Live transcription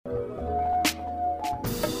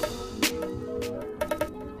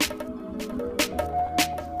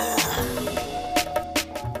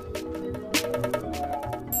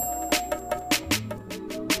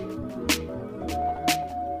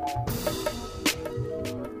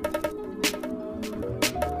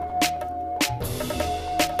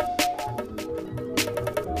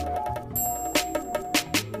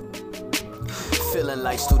Feeling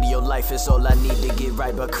like studio life is all I need to get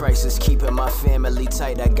right, but crisis keeping my family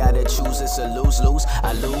tight. I gotta choose, it's a lose-lose.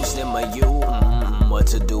 I lose them or you, what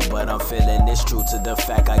to do, but I'm feeling it's true to the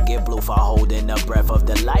fact I get blue for holding the breath of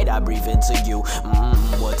the light I breathe into you.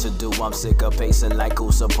 What to do, I'm sick of pacing like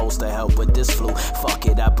who's supposed to help with this flu. Fuck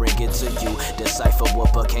it, I bring it to you, decipher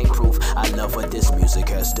what but can't prove. I love what this music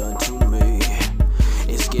has done to me.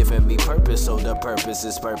 It's giving me purpose, so the purpose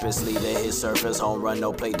is purposely to hit surface. Home run,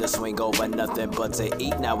 no plate to swing over, nothing but to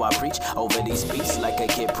eat. Now I preach over these beats like a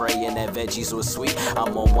kid praying that veggies were sweet.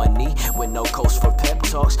 I'm on one knee with no coast for pep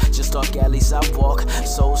talks, just dark alleys I walk.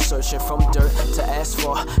 Soul searching from dirt to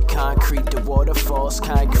asphalt, concrete to waterfalls,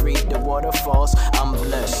 concrete to waterfalls. I'm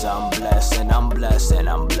blessed, and I'm blessed, and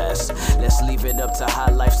I'm blessed. Let's leave it up to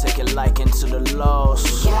high life, taking liking to the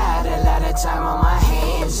loss. Got a lot of time on my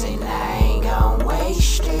hands and I ain't gon'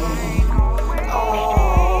 waste it.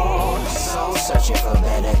 Oh, so searching for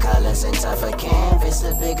better colors and tougher canvas.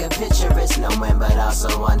 The bigger picture is knowing but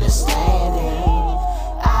also understanding.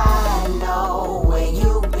 I know where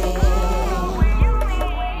you've been,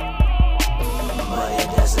 but it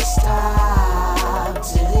doesn't stop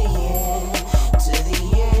to the end, to the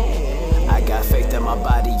end. I got faith that my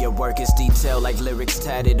body, your work is detailed like lyrics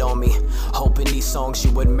tatted on me. Hoping these songs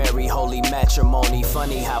you would marry, holy matrimony.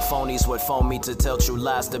 Funny how phonies would phone me to tell true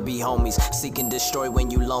lies to be homies. Seek and destroy when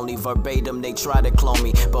you lonely, verbatim they try to clone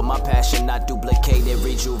me. But my passion not duplicated,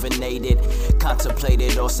 rejuvenated,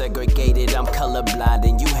 contemplated or segregated. I'm colorblind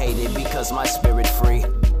and you hate it because my spirit free.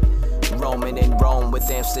 Roaming in Rome with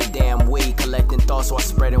Amsterdam weed, collecting thoughts while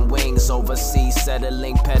spreading wings overseas,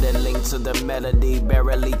 settling, pedaling to the melody,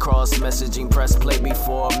 barely cross messaging, press play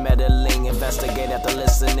before meddling, investigate after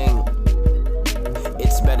listening.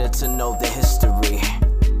 It's better to know the history.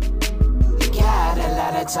 Got a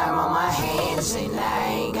lot of time on my hands and I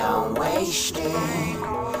ain't gon' waste it.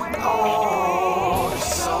 Oh,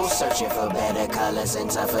 so searching for better colors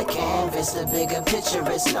and tougher canvas. The bigger picture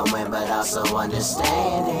is knowing but also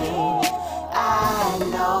understanding. I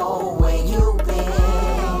know where you've been,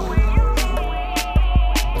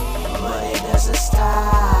 but it doesn't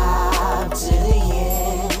stop.